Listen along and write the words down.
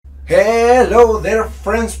Hello there,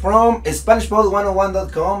 friends from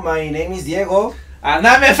SpanishPod101.com. My name is Diego. And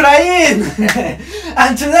I'm Efrain!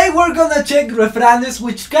 And today we're gonna check refranes,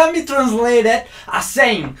 which can be translated as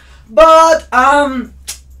saying. But,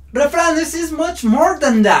 refranes is much more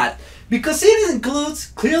than that, because it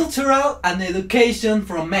includes cultural and education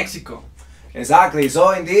from Mexico. Exactly,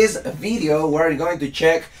 so in this video we're going to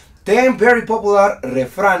check 10 very popular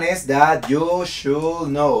refranes that you should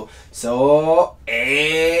know. So,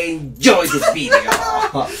 enjoy this video!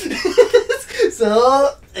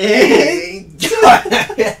 So,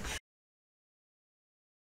 Enjoy!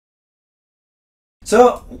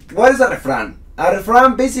 So, what is a refrán? A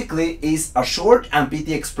refrán basically is a short and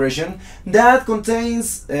pithy expression that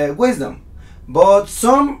contains wisdom. But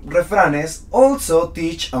some refranes also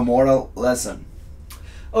teach a moral lesson.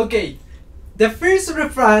 Okay, the first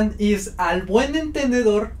refrán is al buen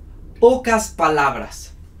entendedor, pocas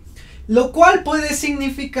palabras. Lo cual puede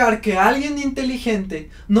significar que a alguien inteligente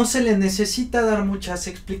no se le necesita dar muchas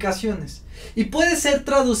explicaciones. Y puede ser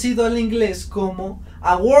traducido al inglés como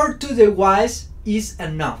a word to the wise is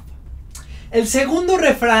enough. El segundo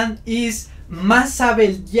refrán es más sabe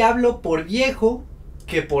el diablo por viejo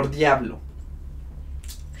que por diablo.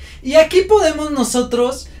 Y aquí podemos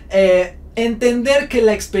nosotros entender que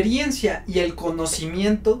la experiencia y el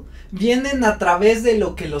conocimiento vienen a través de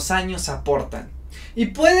lo que los años aportan. Y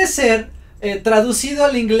puede ser traducido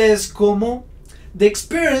al inglés como the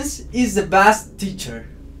experience is the best teacher.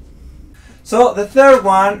 So the third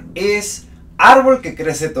one is árbol que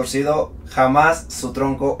crece torcido, jamás su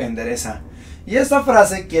tronco endereza. Y esta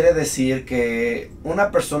frase quiere decir que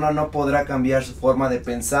una persona no podrá cambiar su forma de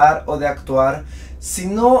pensar o de actuar si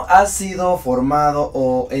no ha sido formado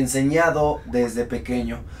o enseñado desde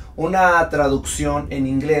pequeño. Una traducción en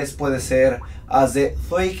inglés puede ser as the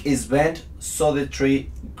twig is bent, so the tree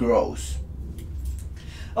grows.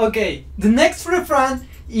 Okay, the next refrán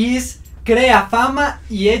is crea fama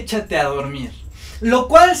y échate a dormir. Lo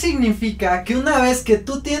cual significa que una vez que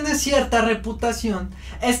tú tienes cierta reputación,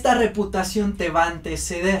 esta reputación te va a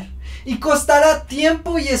anteceder y costará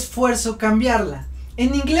tiempo y esfuerzo cambiarla.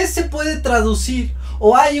 En inglés se puede traducir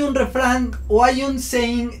o hay un refrán o hay un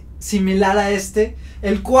saying similar a este,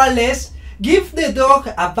 el cual es give the dog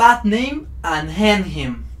a bad name and hang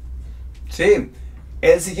him. Sí,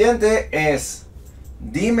 el siguiente es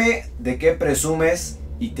dime de qué presumes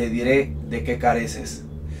y te diré de qué careces.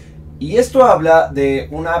 Y esto habla de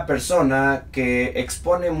una persona que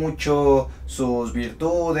expone mucho sus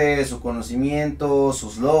virtudes, su conocimiento,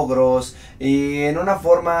 sus logros y en una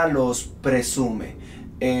forma los presume.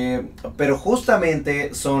 Pero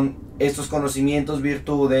justamente son estos conocimientos,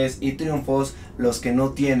 virtudes y triunfos los que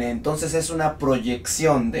no tiene. Entonces es una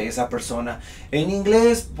proyección de esa persona. En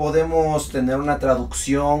inglés podemos tener una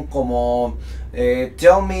traducción como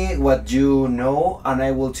tell me what you know and I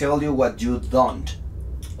will tell you what you don't.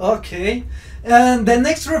 Okay, and the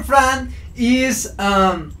next refrán is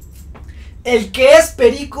el que es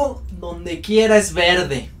perico donde quiera es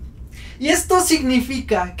verde. Y esto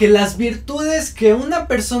significa que las virtudes que una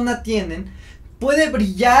persona tiene puede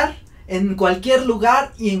brillar en cualquier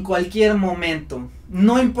lugar y en cualquier momento.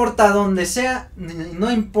 No importa dónde sea,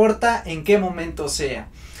 no importa en qué momento sea.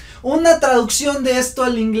 Una traducción de esto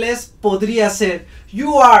al inglés podría ser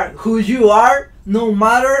you are who you are, no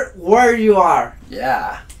matter where you are.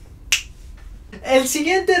 Yeah. El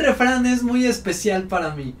siguiente refrán es muy especial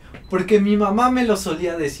para mí, porque mi mamá me lo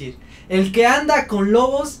solía decir. El que anda con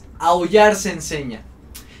lobos, aullar se enseña.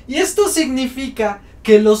 Y esto significa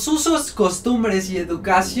que los usos, costumbres y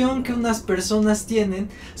educación que unas personas tienen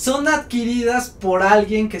son adquiridas por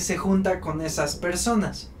alguien que se junta con esas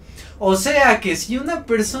personas. O sea que si una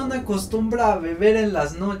persona acostumbra a beber en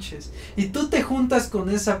las noches y tú te juntas con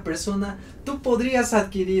esa persona, tú podrías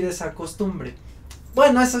adquirir esa costumbre.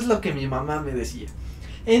 Bueno, eso es lo que mi mamá me decía.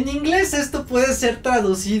 En inglés esto puede ser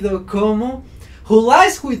traducido como who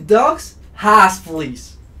lies with dogs has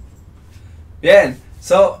fleas. Bien,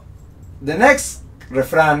 so the next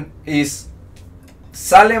refrán is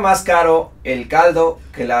sale más caro el caldo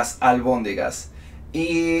que las albóndigas.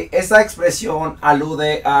 Y esta expresión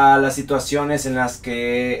alude a las situaciones en las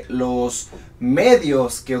que los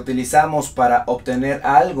medios que utilizamos para obtener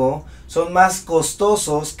algo son más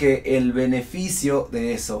costosos que el beneficio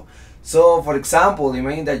de eso. So, for example,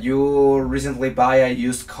 imagine that you recently buy a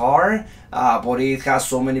used car, but it has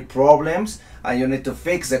so many problems and you need to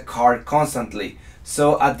fix the car constantly.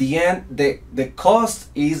 So at the end, the cost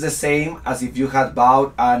is the same as if you had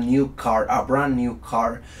bought a new car, a brand new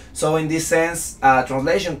car. So in this sense,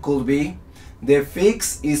 translation could be, the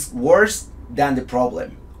fix is worse than the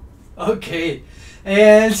problem. Okay.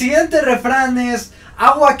 El siguiente refrán es: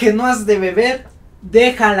 agua que no has de beber,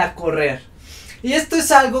 déjala correr. Y esto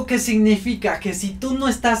es algo que significa que si tú no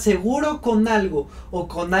estás seguro con algo o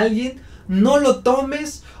con alguien, no lo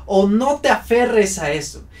tomes o no te aferres a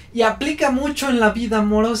eso. Y aplica mucho en la vida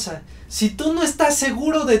amorosa. Si tú no estás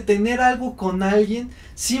seguro de tener algo con alguien,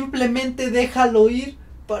 simplemente déjalo ir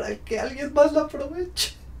para que alguien más lo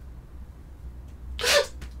aproveche.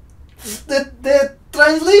 The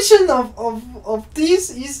translation of this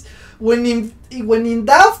is when in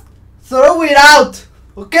doubt, throw it out.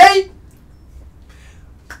 ¿Ok?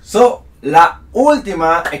 So, la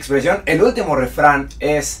última expresión, el último refrán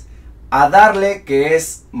es a darle que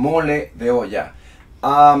es mole de olla.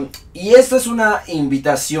 Y esto es una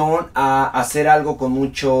invitación a hacer algo con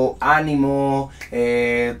mucho ánimo,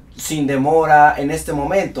 sin demora en este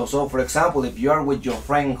momento. So, for example, if you are with your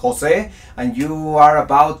friend Jose and you are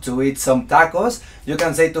about to eat some tacos, you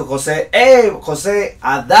can say to Jose, hey, Jose,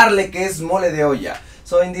 a darle que es mole de olla.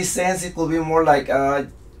 So, in this sense, it could be more like,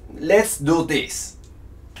 let's do this.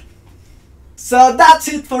 So that's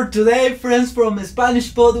it for today, friends from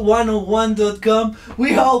SpanishPod101.com.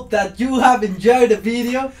 We hope that you have enjoyed the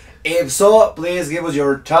video. If so, please give us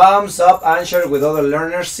your thumbs up and share with other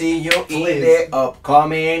learners. See you in the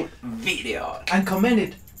upcoming video. And comment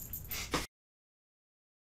it.